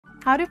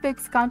How to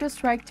fix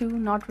Counter-Strike 2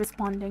 not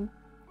responding.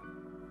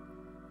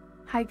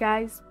 Hi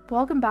guys,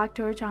 welcome back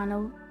to our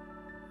channel.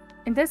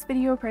 In this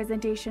video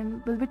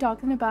presentation, we'll be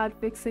talking about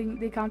fixing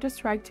the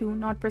Counter-Strike 2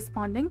 not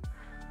responding.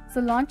 So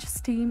launch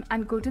Steam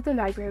and go to the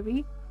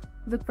library.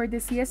 Look for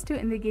the CS2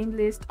 in the game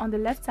list on the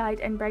left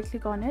side and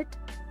right-click on it.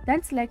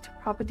 Then select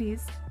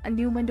Properties. A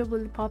new window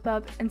will pop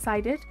up.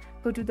 Inside it,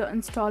 go to the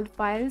installed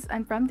files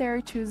and from there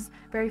choose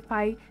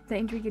Verify the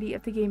integrity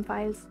of the game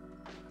files.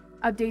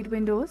 Update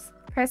Windows.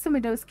 Press the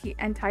Windows key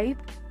and type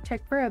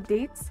check for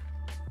updates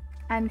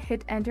and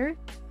hit enter.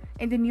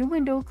 In the new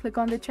window, click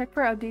on the check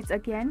for updates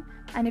again,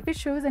 and if it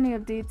shows any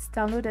updates,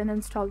 download and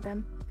install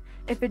them.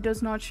 If it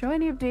does not show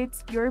any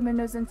updates, your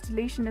Windows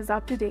installation is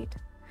up to date.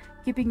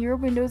 Keeping your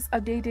Windows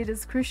updated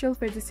is crucial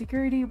for the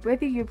security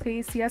whether you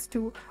play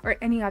CS2 or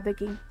any other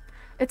game.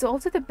 It's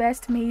also the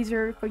best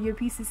measure for your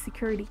PC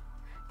security.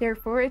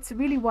 Therefore, it's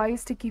really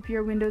wise to keep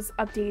your Windows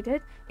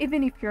updated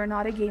even if you're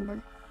not a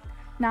gamer.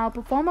 Now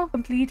perform a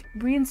complete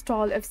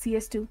reinstall of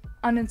CS2.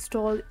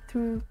 Uninstall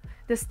through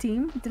the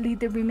Steam, delete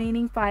the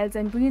remaining files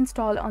and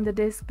reinstall on the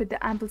disk with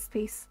the ample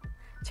space.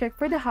 Check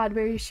for the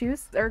hardware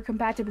issues or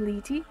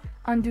compatibility,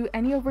 undo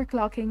any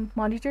overclocking,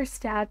 monitor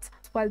stats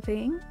while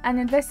playing, and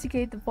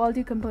investigate the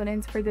faulty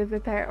components for the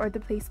repair or the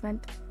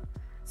placement.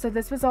 So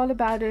this was all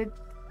about it.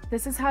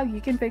 This is how you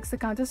can fix the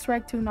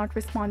Counter-Strike 2 not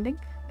responding.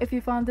 If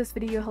you found this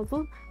video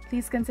helpful,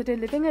 please consider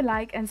leaving a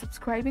like and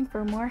subscribing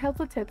for more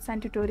helpful tips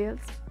and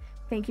tutorials.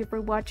 Thank you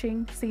for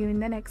watching. See you in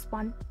the next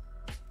one.